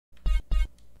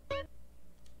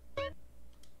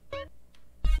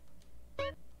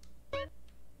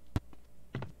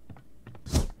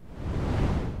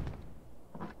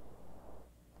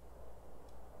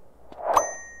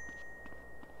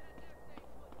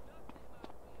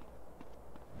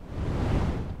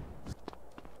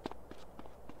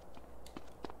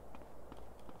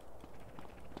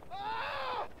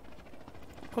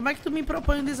Como é que tu me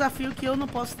propõe um desafio que eu não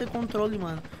posso ter controle,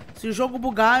 mano? Se o jogo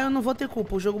bugar, eu não vou ter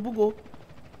culpa. O jogo bugou.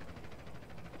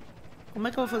 Como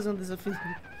é que eu vou fazer um desafio?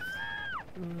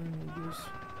 Meu Deus.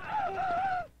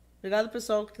 Obrigado,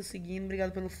 pessoal, que tá seguindo.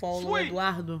 Obrigado pelo follow,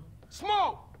 Eduardo.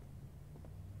 Smoke!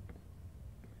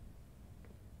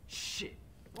 Shit.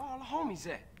 Where all the homies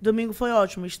at? Domingo foi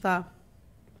ótimo, está?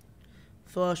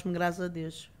 Foi ótimo, graças a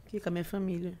Deus. Aqui com a minha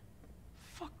família.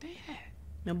 Fuck they at?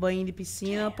 Meu banho de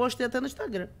piscina. Eu postei até no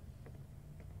Instagram.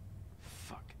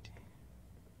 Fuck it.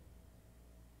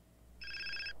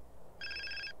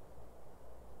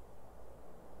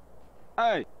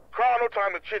 Hey. Carl, no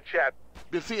time to chit-chat.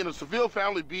 Been seeing a Seville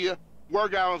family beer,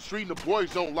 work out on the street, and the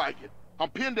boys don't like it. I'm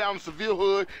pinned down in Seville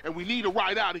hood, and we need a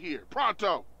ride out of here.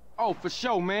 Pronto. Oh, for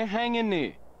sure, man. Hang in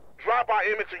there. Drive by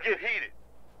Emmett and get heated.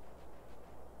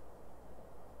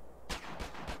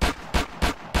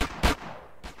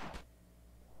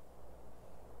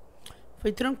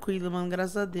 Foi tranquilo, mano,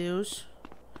 graças a Deus.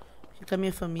 Fiquei com a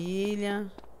minha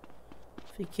família.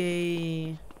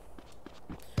 Fiquei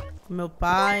com meu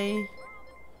pai.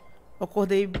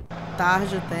 Acordei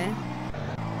tarde até.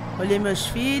 Olhei meus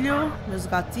filhos, meus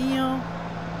gatinhos.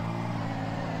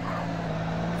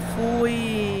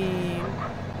 Fui...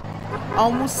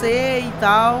 almocei e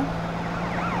tal.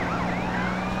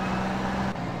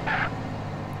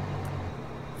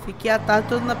 Fiquei a tarde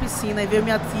toda na piscina. Aí veio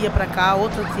minha tia pra cá,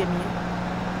 outra tia minha.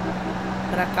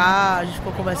 Pra cá, a gente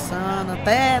ficou conversando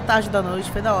até tarde da noite,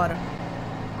 foi da hora.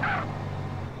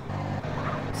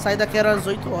 Saí daqui, eram às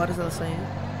 8 horas, ela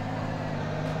saiu.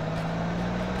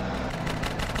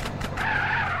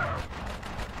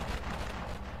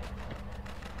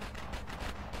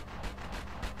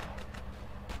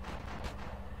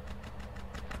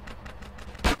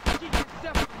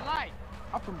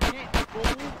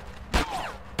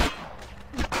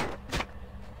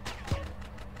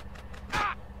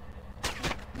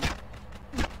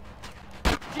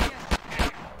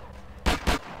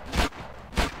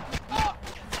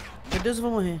 Meu Deus, eu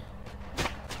vou morrer.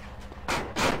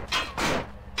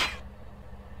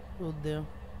 Meu Deus.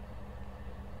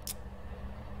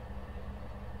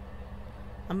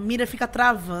 A mira fica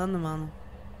travando, mano.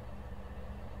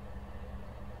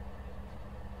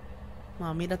 Não,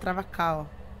 a mira trava cá, ó.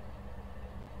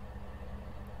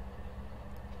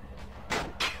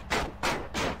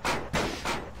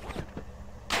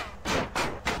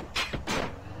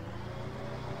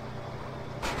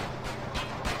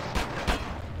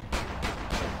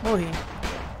 Morri.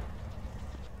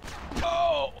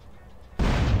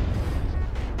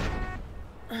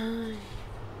 Ai.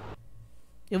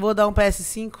 Eu vou dar um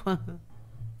PS5.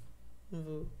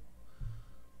 Vou.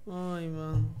 Ai,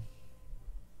 mano.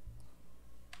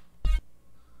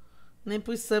 Nem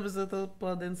pros subs eu tô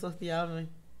podendo sortear, velho.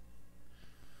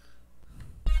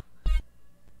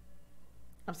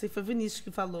 Ah, você foi Vinícius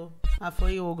que falou. Ah,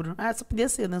 foi Ogro. Ah, só podia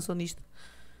ser, né, sonista.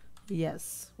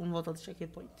 Yes. Vamos voltar do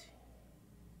checkpoint.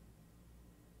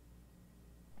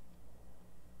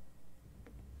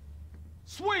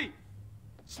 Sweet!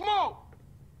 Smoke!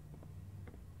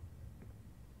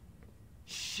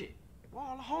 Shit. Where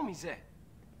all the homies at?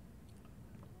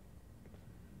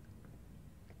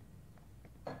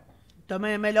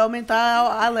 Também é melhor aumentar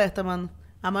a alerta, mano.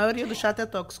 A maioria do chat é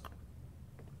tóxico.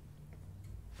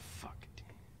 Fuck it.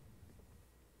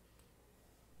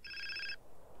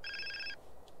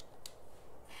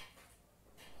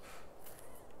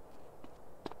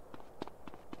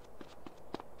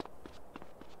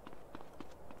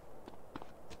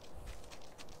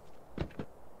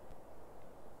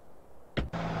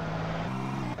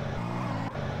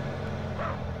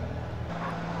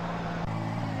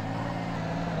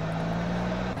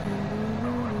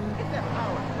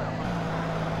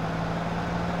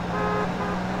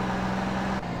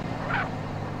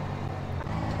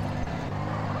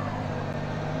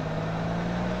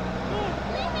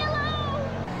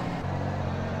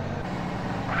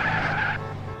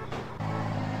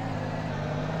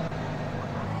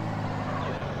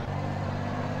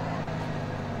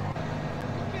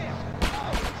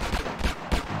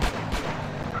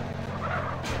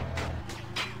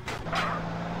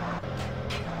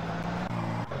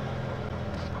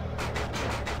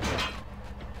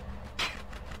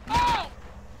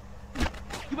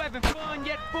 Having fun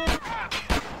yet, fool?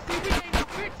 See, we ain't no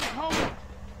bitches, homie.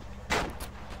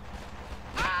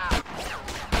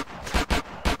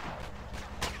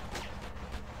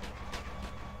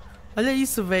 Olha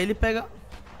isso, velho. Ele pega...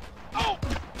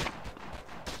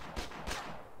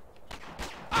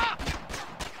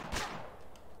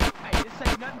 Hey, this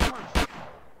ain't nothing personal.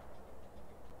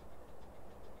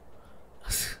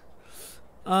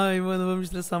 Ai, mano, vou me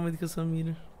estressar muito com essa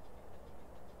mira.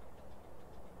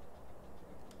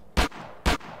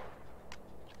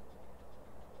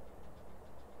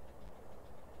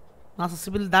 Nossa, a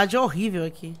acessibilidade é horrível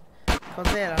aqui. Vou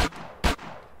zerar.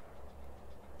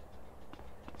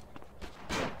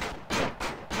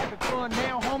 Having fun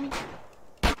now, homie?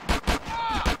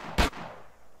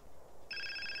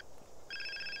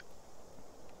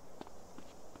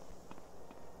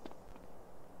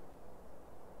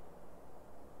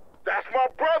 That's my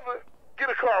brother. Get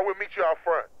a car, we'll meet you out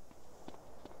front.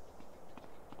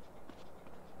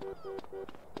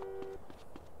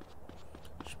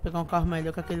 Deixa eu pegar um carro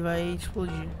melhor que aquele vai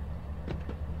explodir.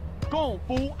 Go,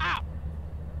 fool, out!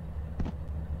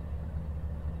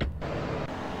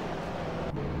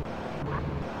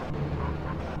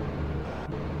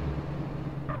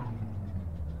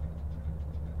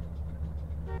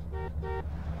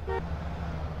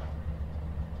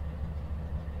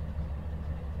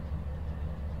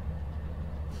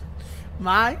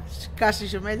 Mas,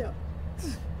 caixinha melhor.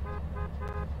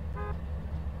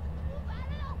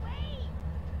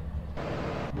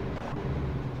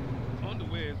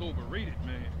 Underwear is overrated,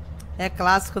 man. É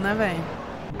clássico, né, velho?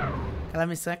 Aquela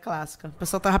missão é clássica. O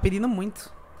pessoal tava pedindo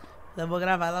muito. Eu vou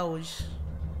gravar ela hoje.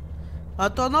 Eu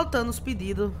tô anotando os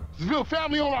pedidos. Seville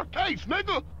family on our case,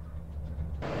 nigga!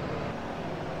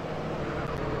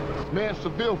 Man,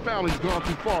 Seville family's gone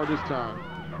too far this time.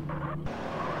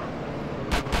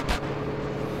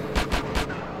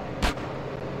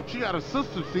 She got a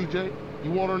sister, CJ.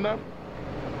 You want her number?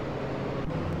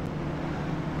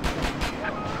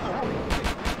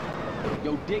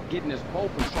 Yo, Dick getting us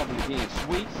both in trouble again,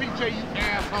 sweet. CJ, you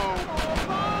asshole.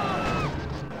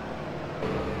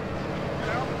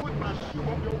 I'll put my shoe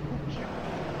on your Gucci.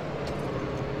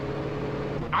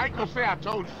 I ain't gonna say I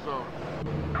told you so.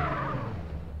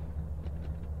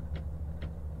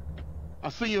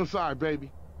 I'll see you inside,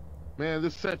 baby. Man,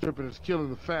 this set tripping is killing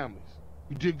the families.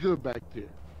 You did good back there.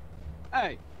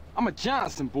 Hey, I'm a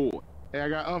Johnson boy. Hey, I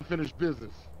got unfinished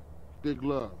business. Big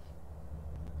love.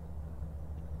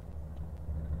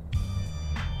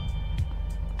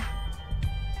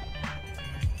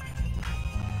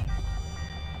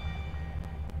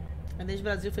 Inês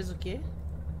Brasil fez o quê?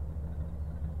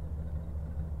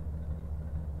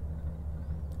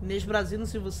 Inês Brasil no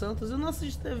Silvio Santos? Eu não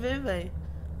assisto TV, velho.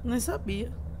 Nem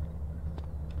sabia.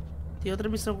 Tem outra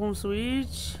missão com o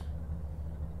Switch.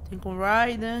 Tem com o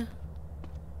Ryder.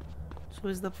 Deixa eu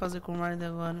ver se dá pra fazer com o Ryder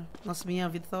agora. Nossa, minha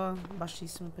vida tá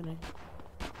baixíssima, peraí.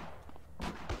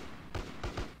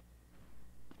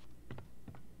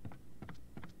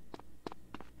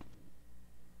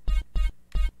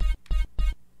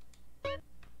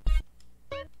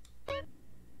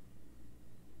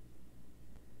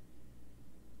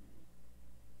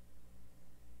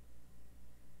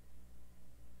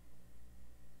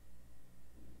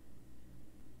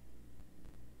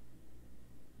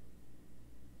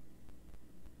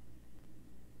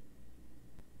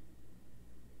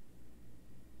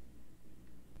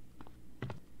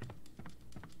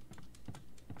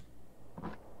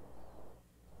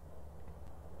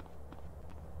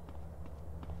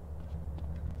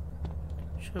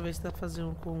 Deixa eu ver se dá pra fazer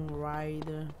um com o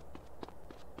Ryder.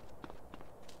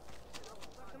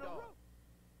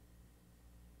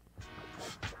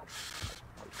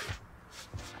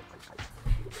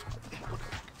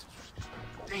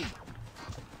 Damn.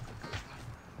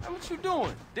 What you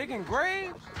doing? Digging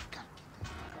graves?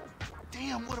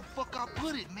 Damn, where the fuck I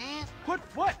put it, man? Put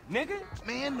what, nigga?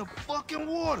 Man, the fucking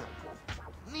water.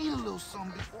 Need a little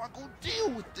something before I go deal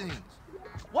with things.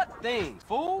 What thing,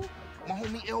 fool? My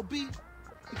homie LB,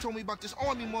 he told me about this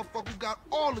army motherfucker who got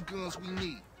all the guns we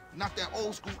need. Not that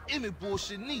old school Emmett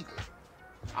bullshit neither.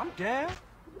 I'm down.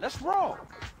 Let's roll.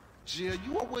 Jill,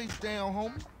 you always down,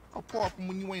 homie. Apart from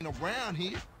when you ain't around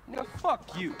here. Nigga,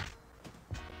 fuck you.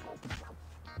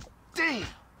 Damn!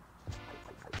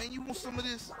 Man, you want some of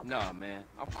this? Nah, man.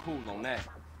 I'm cool on that.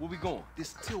 Where we going?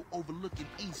 This tilt overlooking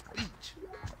East Beach.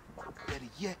 Better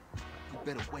yet, you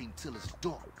better wait until it's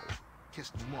dark.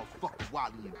 Catch the motherfucker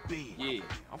while he in bed. Yeah,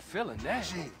 I'm feeling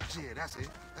that. Yeah, that's it.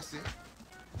 That's it.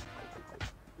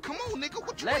 Come on, nigga,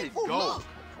 what you Let waiting it for? go. Look.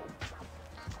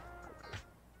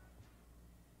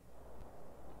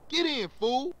 Get in,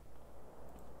 fool.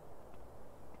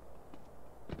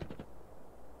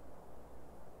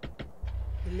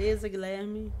 Beleza,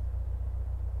 Guilherme.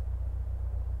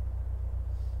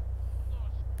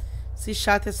 Esse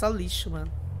chat é só lixo,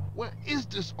 mano. Where is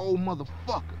this old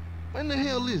motherfucker? When the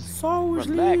hell is he? Só os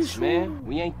Relax, lixos. man.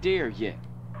 We ain't there yet.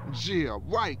 Yeah,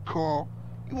 right, Carl.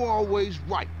 You always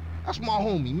right. That's my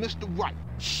homie, Mr. Right.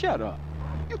 Shut up.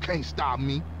 You can't stop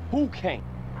me. Who can't?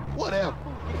 Whatever.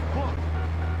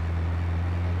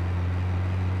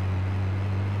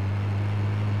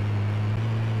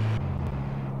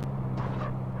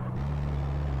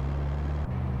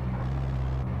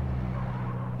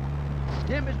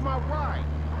 Damage my ride.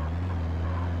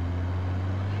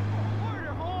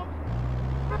 Order, home.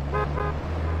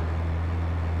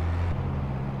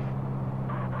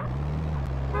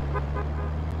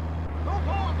 No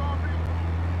cars on me.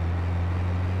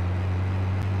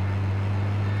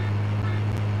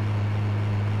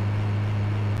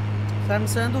 Essa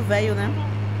missão é do velho, né?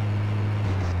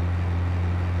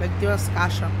 Vai ter umas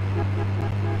caixas.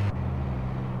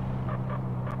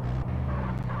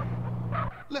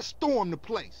 Let's storm the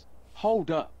place. Hold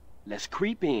up. Let's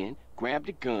creep in, grab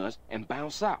the guns, and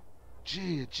bounce out.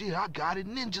 Yeah, I got it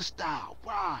ninja style.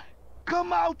 Right.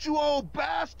 Come out, you old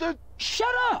bastard.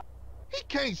 Shut up! He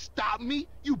can't stop me,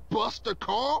 you buster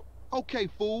Carl. Okay,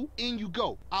 fool, in you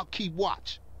go. I'll keep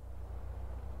watch.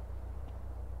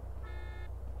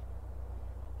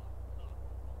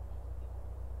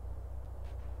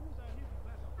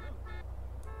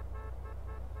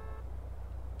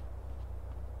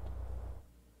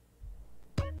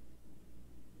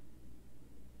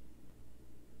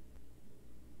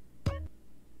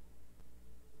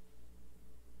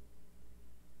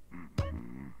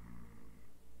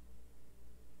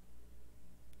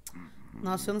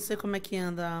 Nossa, eu não sei como é que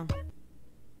anda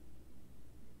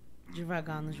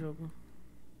devagar no jogo.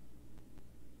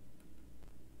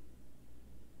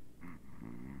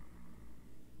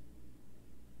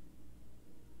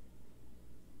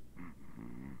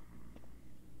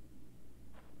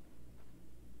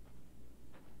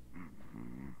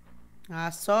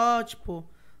 Ah, só, tipo,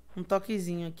 um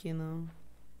toquezinho aqui, não.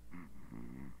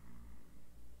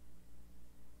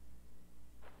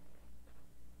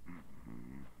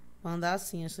 Vou andar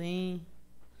assim,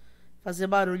 fazer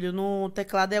barulho. No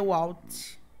teclado é o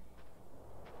Alt.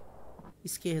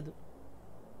 Esquerdo.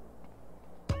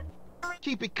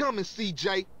 Keep it coming,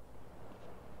 CJ.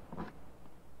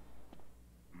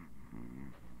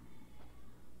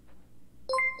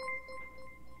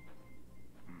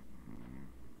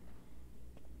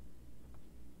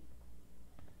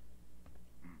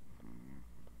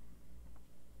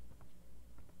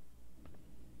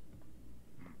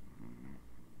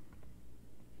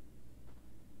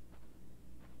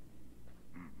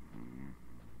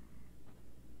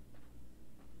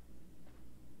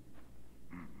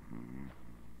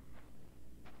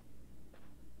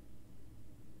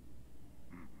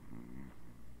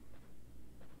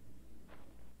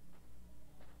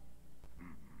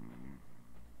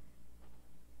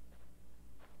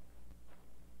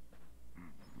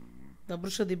 Da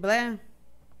Bruxa de Blair?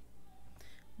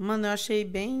 Mano, eu achei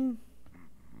bem...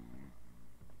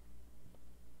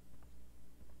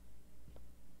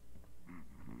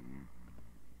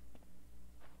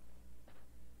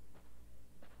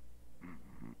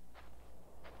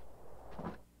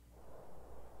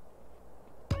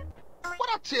 What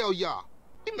I tell y'all?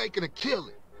 He making a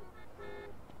killing.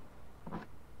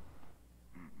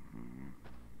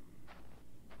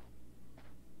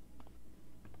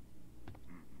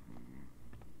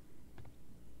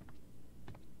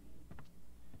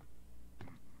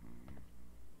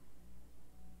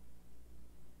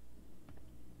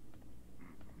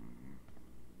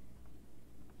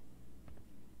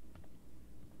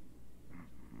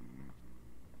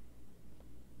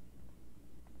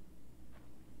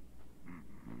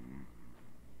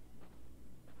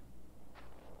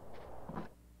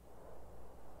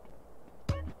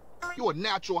 You a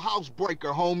natural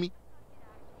housebreaker, homie.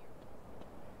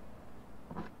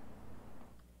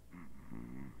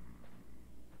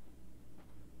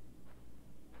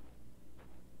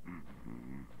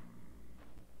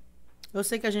 Eu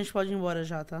sei que a gente pode ir embora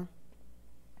já, tá?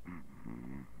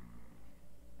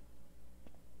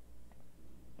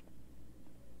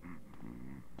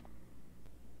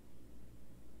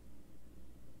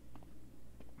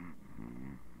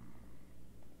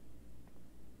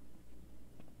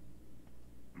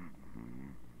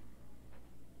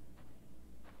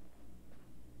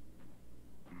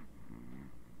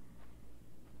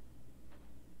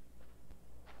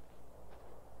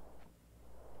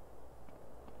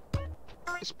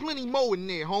 There's plenty more in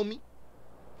there, homie.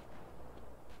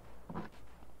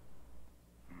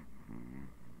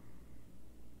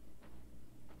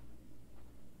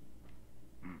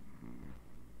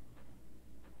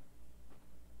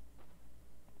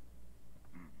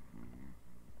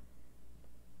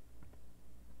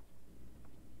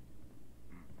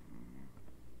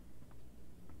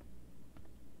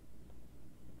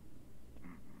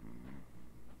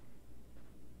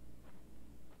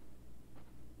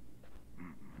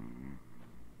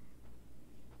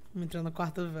 Vamos entrar no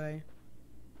quarto velho.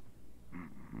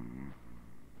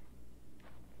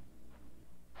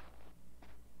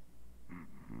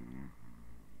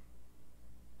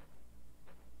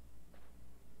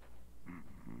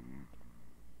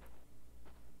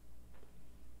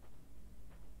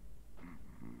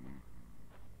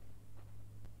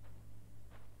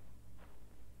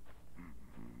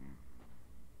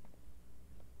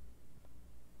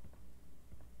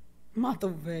 Mata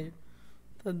o velho.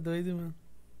 Tá doido, mano.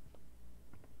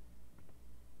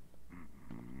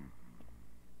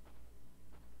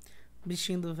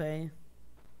 Bichinho do velho.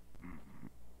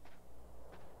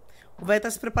 O velho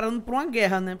tá se preparando pra uma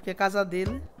guerra, né? Porque a casa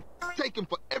dele... Take him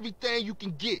for everything you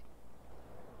can get.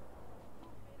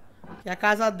 Que a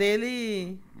casa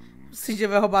dele... O CJ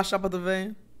vai roubar a chapa do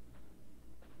velho.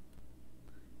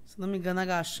 Se não me engano,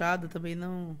 agachada também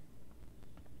não...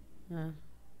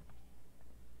 É.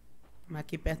 Mas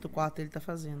aqui perto do quarto ele tá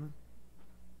fazendo.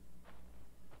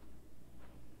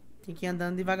 Tem que ir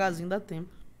andando devagarzinho, dá tempo.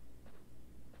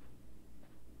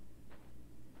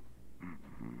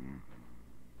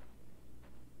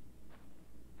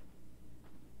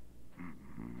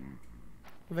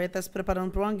 O velho tá se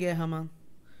preparando pra uma guerra, mano.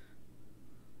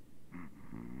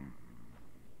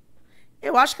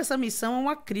 Eu acho que essa missão é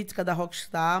uma crítica da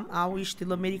Rockstar ao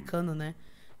estilo americano, né?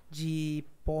 De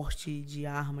porte de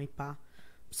arma e pá.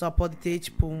 Só pode ter,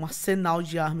 tipo, um arsenal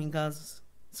de arma em casa.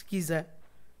 Se quiser.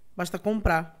 Basta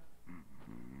comprar.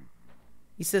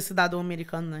 E ser cidadão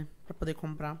americano, né? Pra poder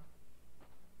comprar.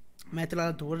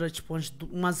 Metralhadora, tipo,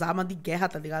 umas armas de guerra,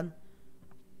 tá ligado?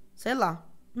 Sei lá.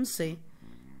 Não sei.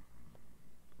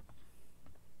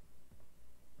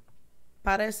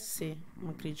 Parece ser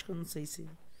uma crítica, eu não sei se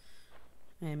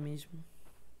é mesmo.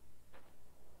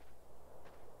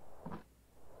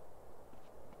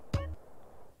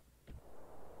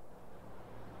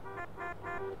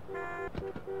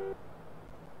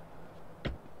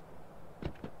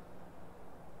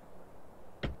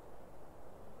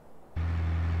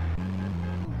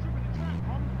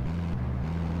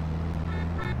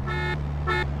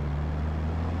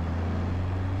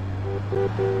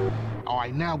 All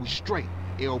right, now we straight.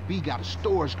 LB got a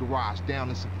storage garage down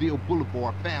in Seville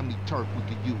Boulevard, family turf we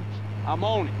could use. I'm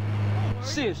on it.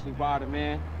 Seriously, Ryder,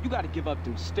 man. You gotta give up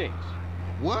them sticks.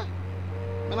 What?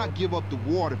 Man, I give up the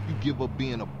water if you give up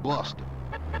being a buster.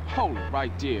 Hold it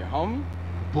right there, homie.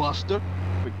 Buster?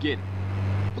 Forget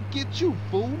it. Forget you,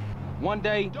 fool. One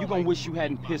day, you gonna wish you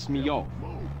hadn't pissed me off.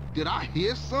 Did I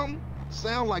hear something?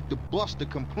 Sound like the buster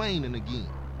complaining again.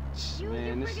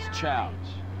 Man, this is childish.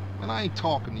 Man, I ain't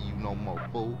talking to you no more,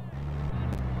 fool.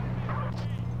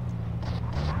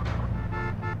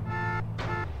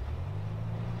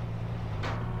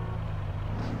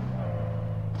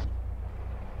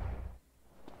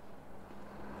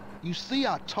 You see,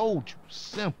 I told you.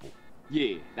 Simple.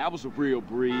 Yeah, that was a real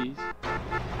breeze.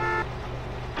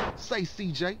 Say,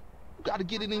 CJ, you gotta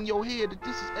get it in your head that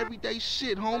this is everyday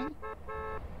shit, homie.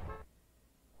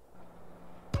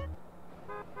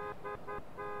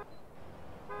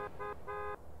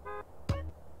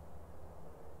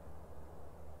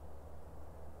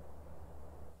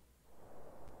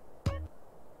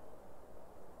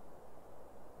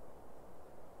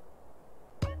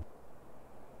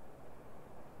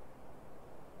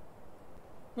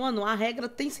 Mano, a regra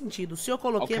tem sentido. Se eu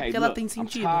coloquei é Okay, porque ela look, tem I'm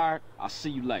sentido. tired. I'll see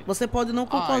you later. Você pode não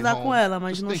concordar com ela,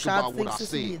 mas Just no think chat about tem what que I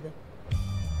ser said. seguida.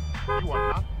 You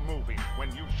are not moving when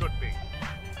you should be.